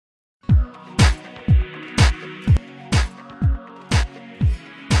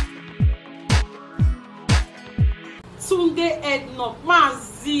Tunde Ednut,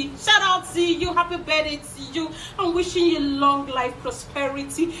 Mazi. Shout out to you. Happy birthday to you. I'm wishing you long life,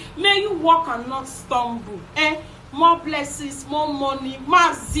 prosperity. May you walk and not stumble. More blessings, more money.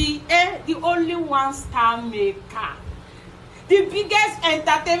 Mazi, the only one star maker. The biggest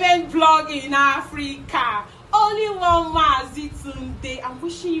entertainment blog in Africa. Only one Mazi Tunde. I'm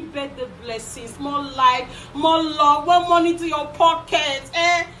wishing you better blessings, more life, more love, more money to your pocket.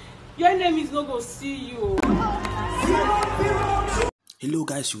 Your name is not gonna see you. Hello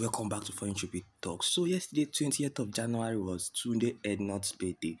guys, welcome back to Foreign Trip Talks. So yesterday, 20th of January was Tunde Ednut's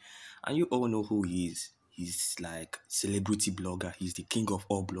birthday. And you all know who he is. He's like celebrity blogger. He's the king of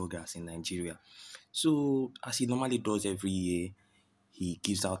all bloggers in Nigeria. So as he normally does every year, he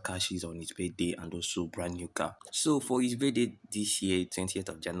gives out cashes on his birthday and also brand new car. So for his birthday this year, 20th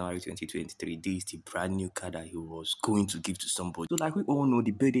of January 2023, this is the brand new car that he was going to give to somebody. So like we all know,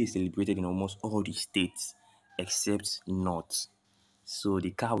 the birthday is celebrated in almost all the states except North. So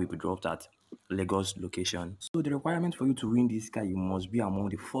the car will be dropped at Lagos location. So the requirement for you to win this car, you must be among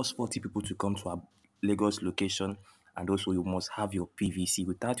the first 40 people to come to a Lagos location, and also you must have your PVC.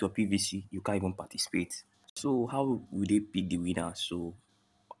 Without your PVC, you can't even participate. So how will they pick the winner? So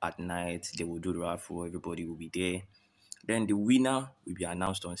at night they will do the raffle, everybody will be there. Then the winner will be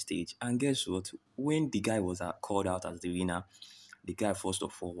announced on stage. And guess what? When the guy was called out as the winner, the guy first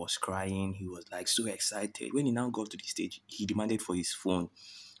of all was crying. He was like so excited. When he now got to the stage, he demanded for his phone.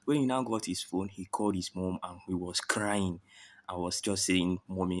 When he now got his phone, he called his mom and he was crying. I was just saying,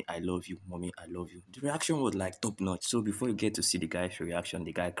 "Mommy, I love you. Mommy, I love you." The reaction was like top notch. So before you get to see the guy's reaction,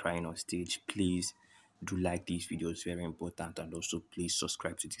 the guy crying on stage, please do like these videos, very important, and also please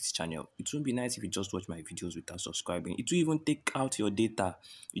subscribe to this channel. It won't be nice if you just watch my videos without subscribing. It will even take out your data.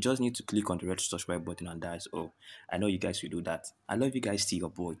 You just need to click on the red subscribe button and that's all. I know you guys will do that. I love you guys. See your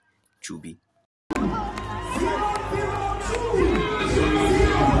boy Chubi.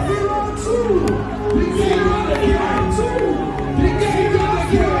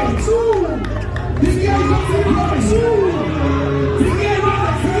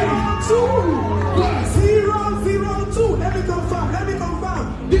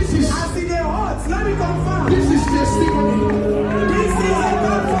 Let me confirm. This is testimony. This is a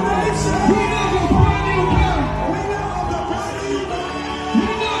confirmation. Winner of the brand new car. Winner of the brand new car.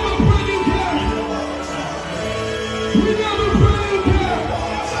 Winner of the brand new car. Winner of the brand new car.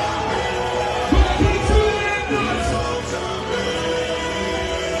 Blogger Tunde Ednut.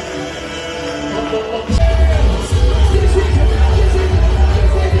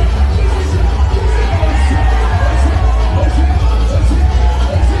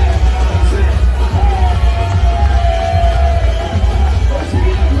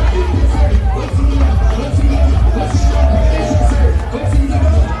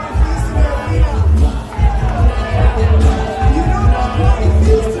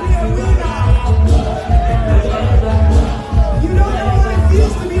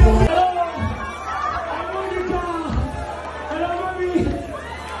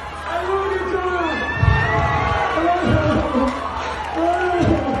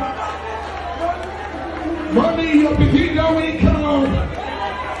 Mommy, you're picking going come.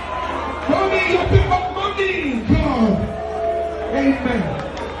 Mommy, you're picking up money. Come. Amen.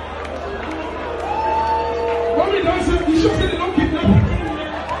 Mommy, don't say you should say don't kidnap.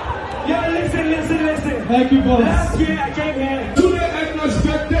 Yeah, listen. Thank you, boss. Last year I came here. Tunde Ednut's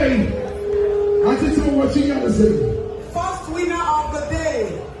birthday. I just know what you gotta say. First winner of the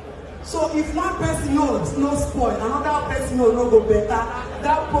day. So if one person knows, no spoil, another person knows, no go better.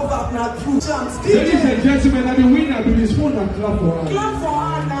 That proverb not true. Ladies and gentlemen, and the winner to this phone and clap for her. Clap for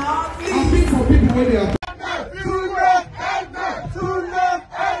her now, please. I think for people where they are.